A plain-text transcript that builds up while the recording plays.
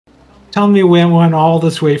Tell me we went all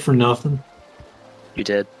this way for nothing. You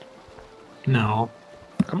did. No.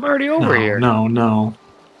 I'm already over here. No.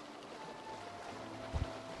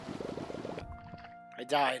 I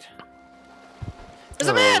died. There's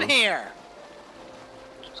a man here!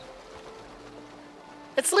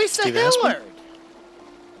 It's Lisa Steve Aspen?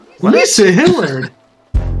 Hillard! Lisa Hillard!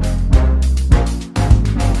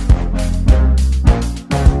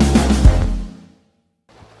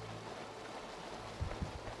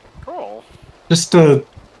 Cool. Just a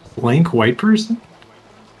blank white person?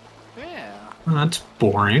 Yeah. Oh, that's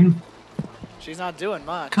boring. She's not doing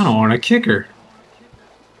much. Kinda wanna kick her.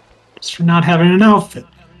 Just for not having an outfit.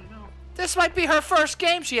 This might be her first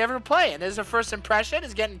game she ever played. And this is her first impression,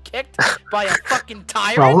 is getting kicked by a fucking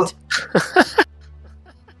tyrant?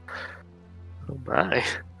 Oh my.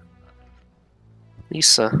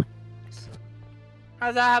 Lisa. How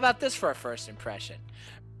about this for a first impression?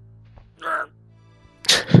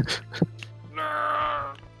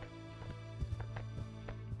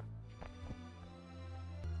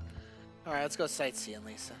 Alright, let's go sightseeing,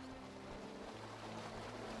 Lisa.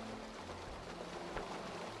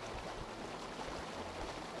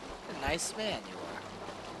 A nice man you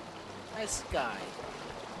are. Nice guy.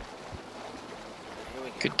 Here we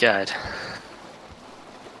go. Good guide.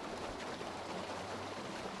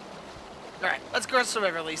 Alright, let's cross the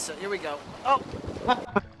river, Lisa. Here we go. Oh!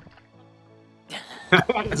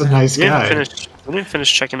 That's a nice guy. We didn't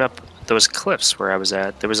finish checking up those cliffs where I was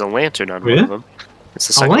at. There was a lantern on one Really? of them. It's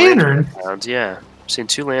the A second lantern? I found. Yeah. I've seen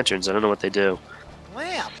 2 lanterns. I don't know what they do.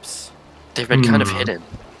 Lamps! They've been kind of hidden.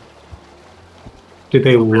 Did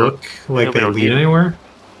they look like we they don't lead need 'em. anywhere?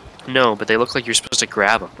 No, but they look like you're supposed to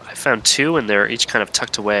grab them. I found 2, and they're each kind of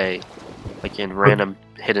tucked away, like in random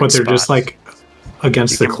hidden But they're spots. just like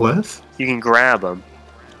against the can- cliff? You can grab them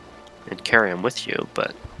and carry them with you,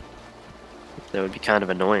 but that would be kind of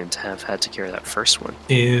annoying to have had to carry that first one.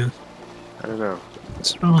 Yeah. I don't know.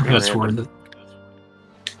 It's Oh, that's random. worth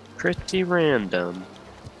it. Pretty random.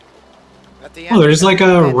 At the Oh, end, there's it like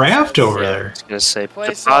a says, raft over Yeah, I there. was gonna say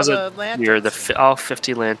Place all the deposit lanterns. all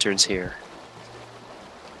 50 lanterns here.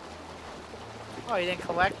 Oh, you didn't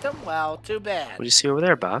collect them? Well, too bad. What do you see over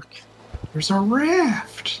there, Boc? There's a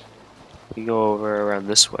raft. We go over around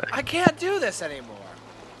this way. I can't do this anymore.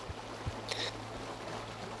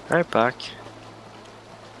 All right, Boc.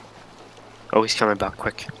 Oh, he's coming back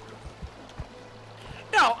quick.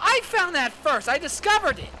 No, I found that first. I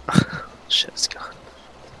discovered it. Shit, it's gone.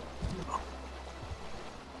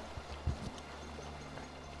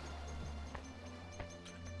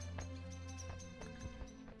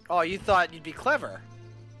 Oh, you thought you'd be clever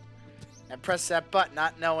and press that button,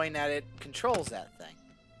 not knowing that it controls that thing.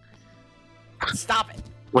 Stop it.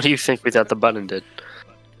 What do you think we thought the button did?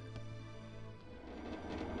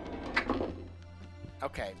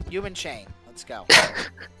 Okay, human chain. Let's go.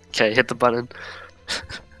 Okay, hit the button.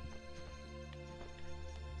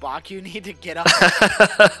 Boc, you need to get up.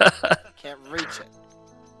 Can't reach it.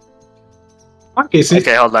 Okay, see.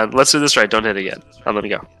 Okay, hold on. Let's do this right. Don't hit it again. I'm gonna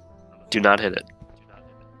go. Do not hit it.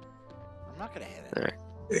 I'm not gonna hit it. All right.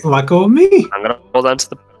 Let go of me. I'm gonna hold on to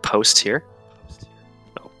the post here.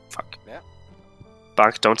 Oh fuck. Yeah.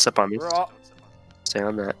 Boc, don't step on me. We're all... Stay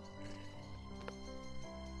on that.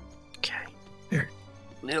 Okay. There.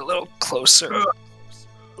 Need a little closer. A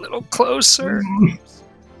little closer.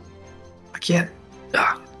 I can't.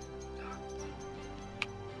 Ah.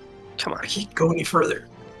 Come on. I can't go any further.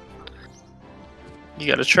 You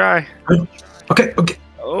gotta try. Okay.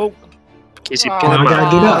 Oh. In case you Oh, pull him I gotta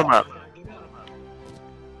up. get Pull up. him up.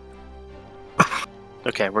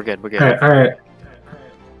 Okay, we're good. We're good. All right.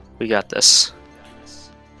 We got this.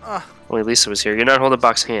 Uh, Only Lisa was here. You're not holding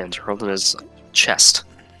Boc's hands. You're holding his chest.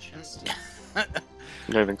 You're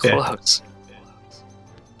not even Yeah. close.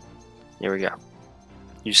 Here we go.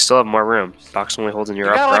 You still have more room. Boc's only holding you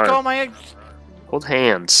your gotta let upper go arm. of my... Hold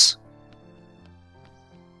hands.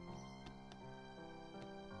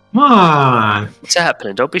 Come on. What's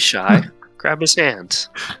happening? Don't be shy. Grab his hand.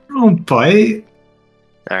 Don't bite.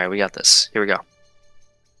 All right, we got this. Here we go.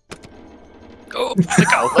 Oh,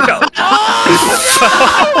 look out! Look out!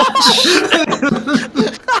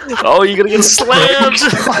 Oh, you're gonna get slammed!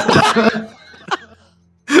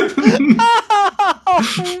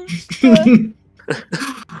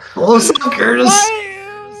 What's up, Curtis?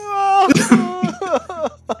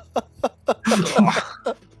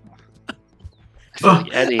 I feel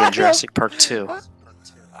like Eddie in Jurassic Park 2.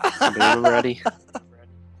 Anybody remember Eddie?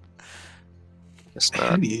 Guess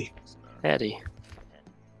not. Eddie.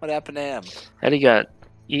 What happened to him? Eddie got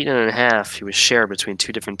eaten in half. He was shared between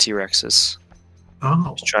 2 different T-Rexes.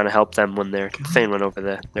 Oh. Just trying to help them when their thing went over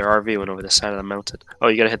their RV went over the side of the mountain. Oh,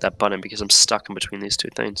 you gotta hit that button because I'm stuck in between these two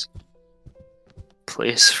things.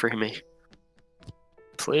 Please free me.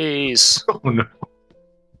 Please. Oh no.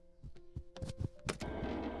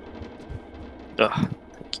 Oh,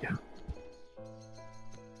 thank you.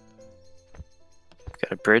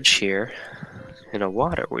 Got a bridge here and a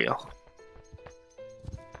water wheel.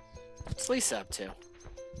 What's Lisa up to?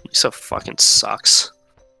 Lisa fucking sucks.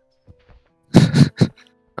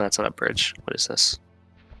 Oh, that's not a bridge. What is this?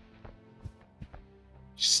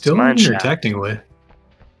 Still mine in here shaft. technically.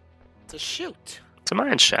 It's a chute. It's a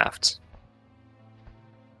mine shaft.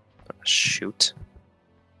 Not a chute.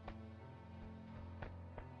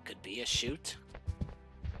 Could be a chute.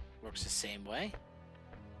 Works the same way.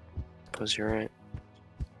 Suppose you're right.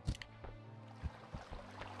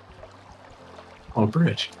 Oh,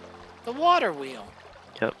 bridge. The water wheel.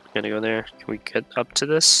 Yep, gotta go there. Can we get up to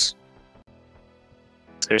this?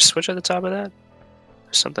 Is there a switch at the top of that?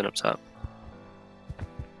 There's something up top.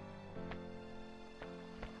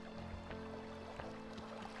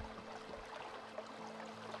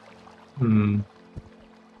 Hmm.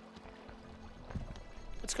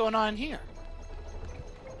 What's going on here?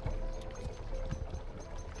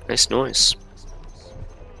 Nice noise.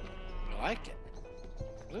 I like it.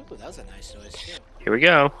 Ooh, that was a nice noise too. Here we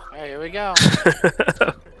go. Alright, here we go.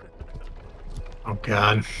 Oh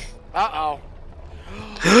god. Uh-oh.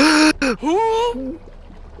 Who?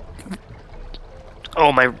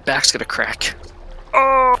 Oh, my back's gonna crack.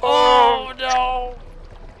 Oh no!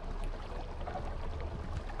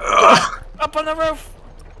 Ugh. Up on the roof!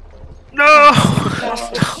 No!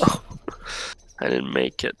 Passage. I didn't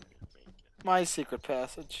make it. My secret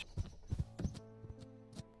passage.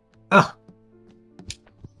 Ah.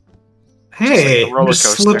 Hey, like a roller I'm just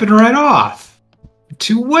coaster. slipping right off.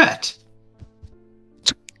 Too wet.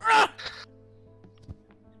 Ah!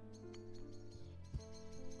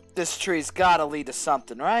 This tree's gotta lead to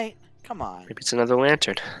something, right? Come on. Maybe it's another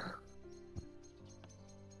lantern.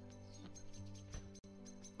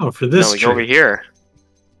 Oh, for this No, we tree. go over here.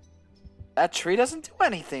 That tree doesn't do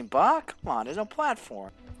anything, Boc. Come on, there's no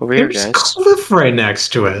platform. Over here, There's a guys. cliff right next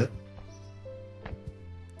to it.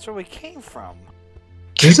 That's where we came from.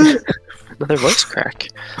 Is it? Another voice crack.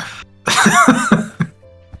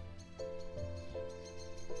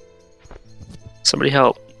 Somebody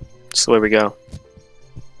help. It's the way we go.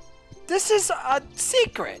 This is a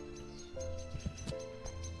secret.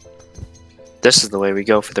 This is the way we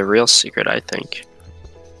go for the real secret, I think.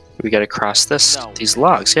 We gotta cross No. these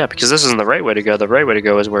logs. Yeah, because this isn't the right way to go. The right way to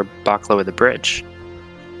go is where Boc lowered the bridge.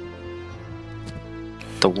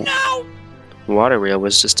 The No! water wheel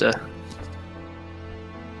was just a...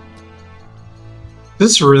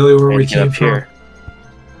 This is really where way we to get came up from. here.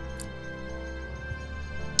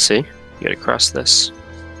 See? You gotta cross this.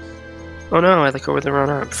 Oh no, I look over the wrong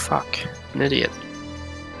arm. Fuck. An idiot.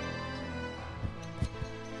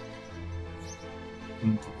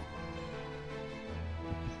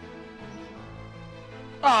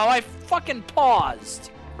 Oh, I fucking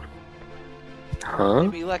paused. Huh?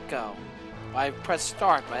 Made me let go. I pressed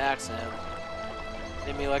start by accident.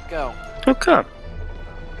 Made me let go. How come?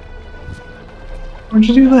 Where'd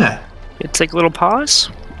you do that? You take a little pause?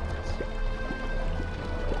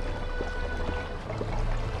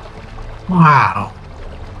 Wow.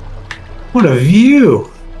 What a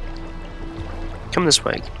view. Come this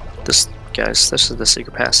way. Guys, this is the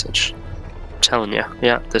secret passage. I'm telling you.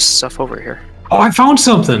 Yeah, there's stuff over here. Oh, I found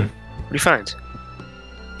something. What do you find?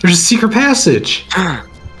 There's a secret passage.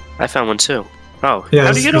 I found one too. Oh, Yeah,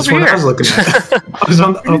 how'd you get that's over what here? I was looking at. I was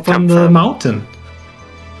Where'd you up on come the from? mountain.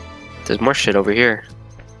 There's more shit over here.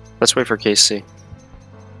 Let's wait for Casey.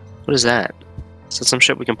 What is that? Is that some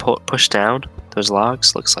shit we can push down? Those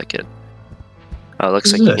logs? Looks like it. Oh, it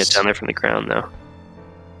looks What like is you can this? get down there from the ground though.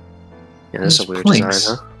 Yeah, this is a There's weird planks.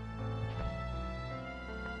 design, huh?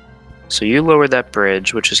 So you lowered that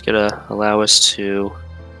bridge, which is gonna allow us to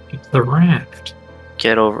It's the raft.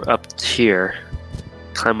 get over up here,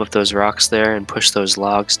 climb up those rocks there, and push those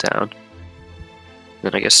logs down.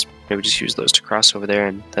 Then I guess maybe just use those to cross over there,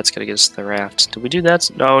 and that's gonna get us to the raft. Did we do that?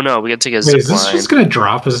 No, no, we gotta take a Wait, zip is this line. just gonna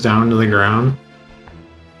drop us down to the ground?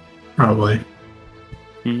 Probably.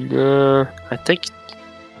 I think.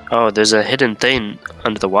 Oh, there's a hidden thing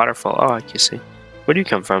under the waterfall. Oh, I can see. Where do you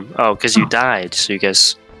come from? Oh, because you Oh. died, so you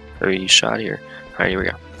guys, or you shot here. All right, here we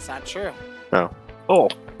go. It's not true. Oh,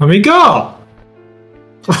 Let me go!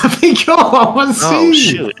 Let me go! I want to see! oh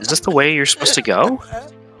shoot! Is this the way you're supposed to go?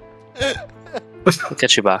 I'll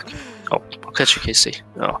catch you, Boc. Oh, I'll catch you, Casey.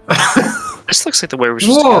 Oh, this looks like the way we're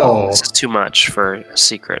supposed to go. Whoa. This is too much for a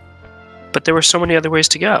secret. But there were so many other ways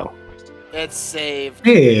to go. It's saved.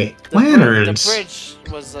 Hey, The lanterns. bridge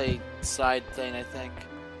was a side thing, I think.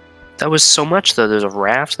 That was so much though. There's a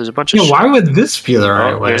raft. There's a bunch of. Yeah, why would this be the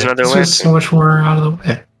right Oh, way? here's another This is so lantern. much more out of the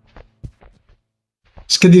way.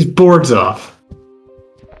 Let's get these boards off.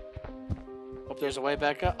 Hope there's a way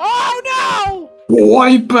back up. Oh no!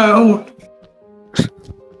 Wipe out.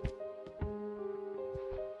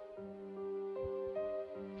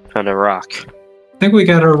 Found a rock. I think we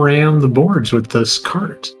gotta ram the boards with this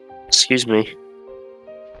cart. Excuse me.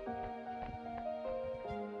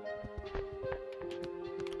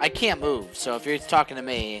 I can't move, so if you're talking to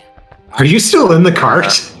me. Are you still in the cart?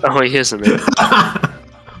 Oh, he isn't. It.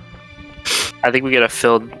 I think we gotta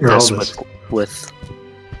fill this with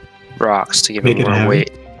rocks to give Make him it more heavy?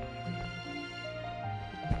 weight.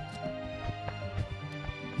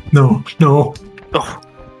 No, no. Oh,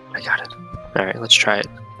 I got it. All right, let's try it.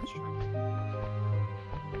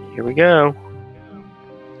 Here we go.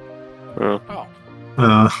 Oh,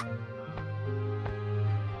 Oh.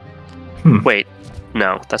 wait.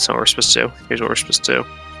 No, that's not what we're supposed to do. Here's what we're supposed to do.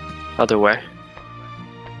 Other way.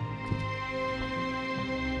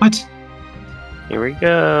 What? Here we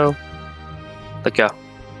go. Let go.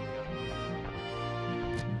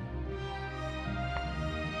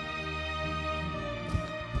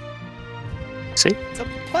 See? It's a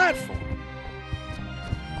platform.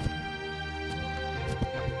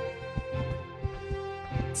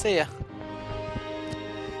 See ya.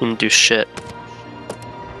 Didn't do shit.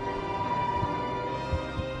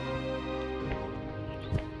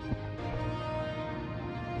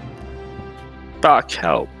 Boc,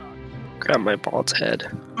 help. Grab my bald head.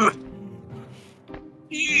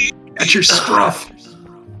 That's your stuff.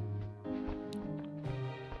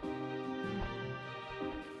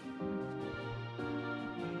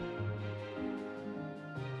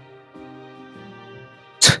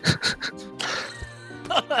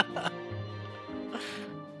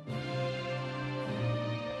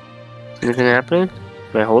 Anything happening?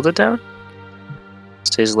 Can I hold it down?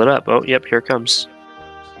 Stays lit up. Oh, yep, here it comes.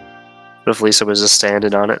 What if Lisa was just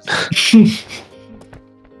standing on it?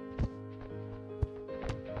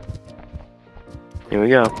 Here we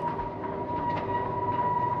go.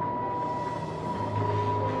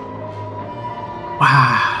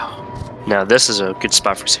 Wow. Now this is a good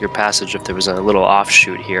spot for secret passage if there was a little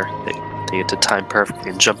offshoot here that they get to time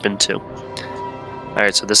perfectly and jump into.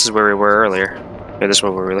 Alright, so this is where we were earlier. Or this is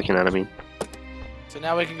what we were looking at, I mean. So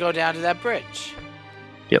now we can go down to that bridge.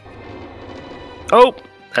 Yep. Oh!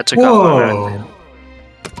 That took off on that.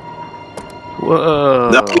 Whoa.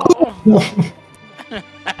 Whoa! No.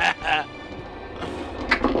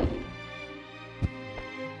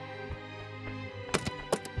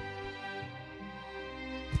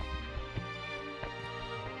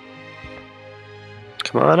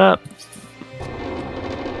 Come on up.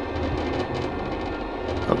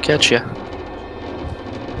 I'll catch you.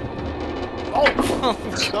 Oh,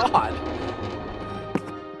 God.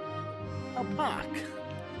 A Boc.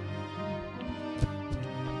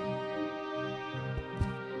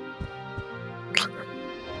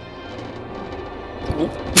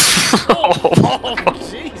 Oh,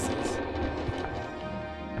 Jesus.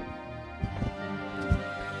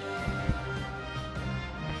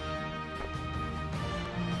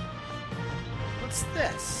 What's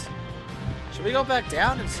this? Should we go back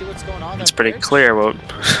down and see what's going on? It's pretty clear what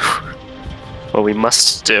we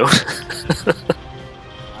must do. I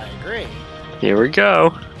agree. Here we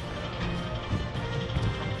go.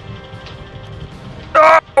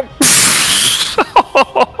 Oh!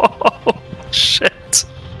 Shit.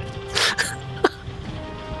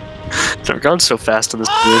 Never gone so fast on this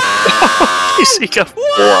move. Casey got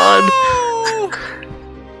one.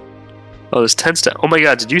 Oh, there's 10 steps. Oh my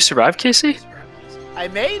god, did you survive, Casey? I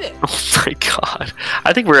made it. Oh my god.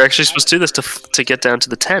 I think we're actually supposed to do this to get down to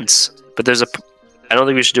the tents. But there's a... I don't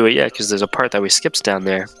think we should do it yet, because there's a part that we skipped down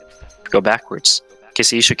there. Go backwards.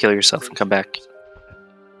 Casey, you should kill yourself and come back.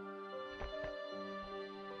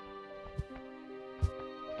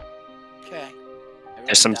 Okay.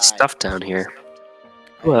 There's some stuff down here.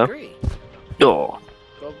 I Hello. agree. Oh.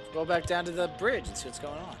 Go back down to the bridge and see what's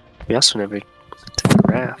going on. We also never did the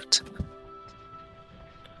raft.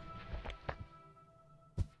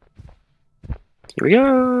 Here we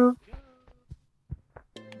go.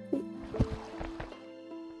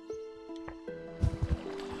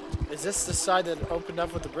 Is this the side that opened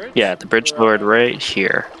up with the bridge? Yeah, the bridge lowered right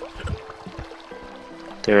here.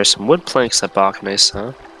 There are some wood planks that Boc and I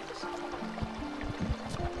saw.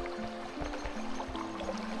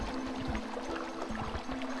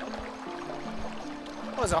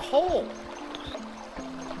 Oh, there's a hole.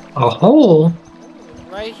 A hole?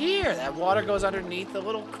 Right here. That water goes underneath the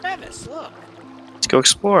little crevice. Look. Let's go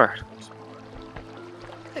explore.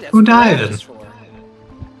 Hey, that's Who what the raft diving? is for.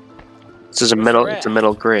 This is a Where's middle. the It's a raft?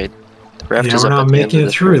 middle grade. The raft Yeah, is we're up not at the end making of it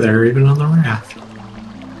the through there, even on the raft.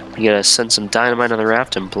 You gotta send some dynamite on the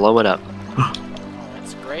raft and blow it up. Oh,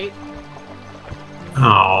 that's great.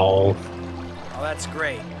 Oh. Oh, that's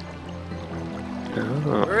great.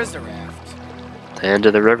 Oh, Where is the raft? the end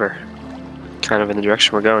of the river. Kind of in the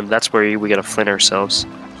direction we're going. That's where we gotta flint ourselves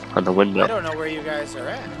on the I windmill. don't know where you guys are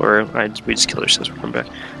at. Or we just killed ourselves. We're coming back.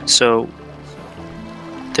 So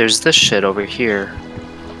there's this shit over here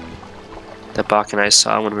that Boc and I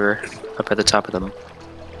saw when we were up at the top of the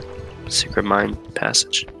secret mine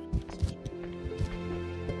passage.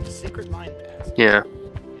 Secret mine pass. Yeah.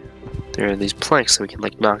 There are these planks that we can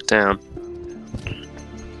like knock down.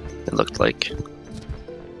 It looked like.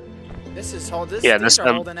 This is hold. This, Yeah, these this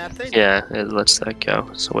are holding that thing. Yeah, it lets that go.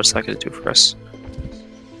 So what's that gonna do for us?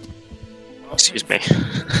 Oh, Excuse me.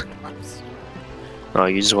 I'm s- Oh,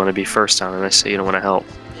 you just want to be first down, and I say you don't want to help.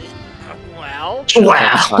 Well.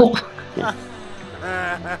 Wow.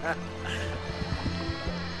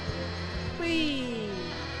 Whee!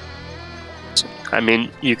 I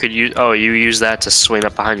mean, you could use. Oh, you use that to swing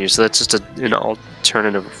up behind you. So that's just an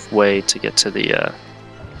alternative way to get to the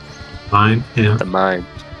Fine, yeah. mine.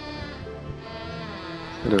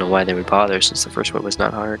 I don't know why they would bother, since the first way was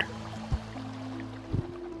not hard.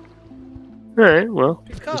 All right, well,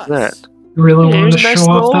 Because there's that. You really Yeah, wanted here's to a nice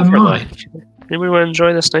show little off that overlay. mine. Anybody want to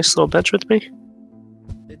enjoy this nice little bench with me?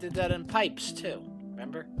 they did that in pipes too.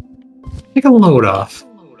 Remember? Take a load off.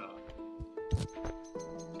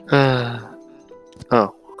 Oh.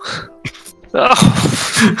 Oh.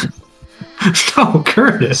 No,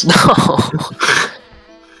 Curtis. No.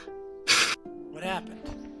 What happened?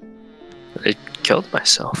 I killed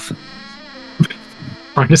myself.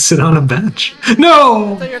 Trying to sit on a bench. I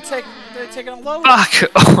No! thought you were taking a load.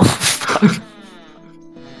 Fuck. Oh, fuck.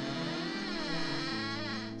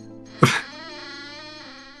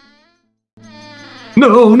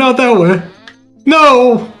 No, not that way.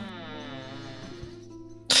 No!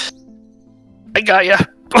 I got ya.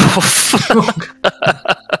 Oh, fuck.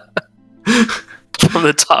 From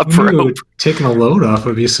the top rope. Dude, taking a load off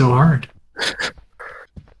would be so hard.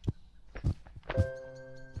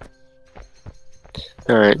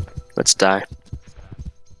 Alright, let's die.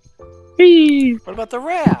 Whee! What about the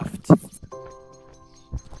raft?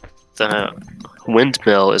 The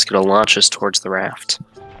windmill is going to launch us towards the raft.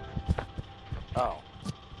 Oh.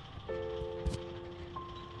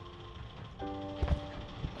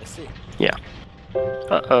 I see.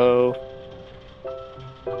 Uh-oh.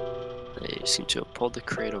 They seem to have pulled the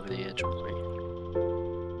crate over the edge with me.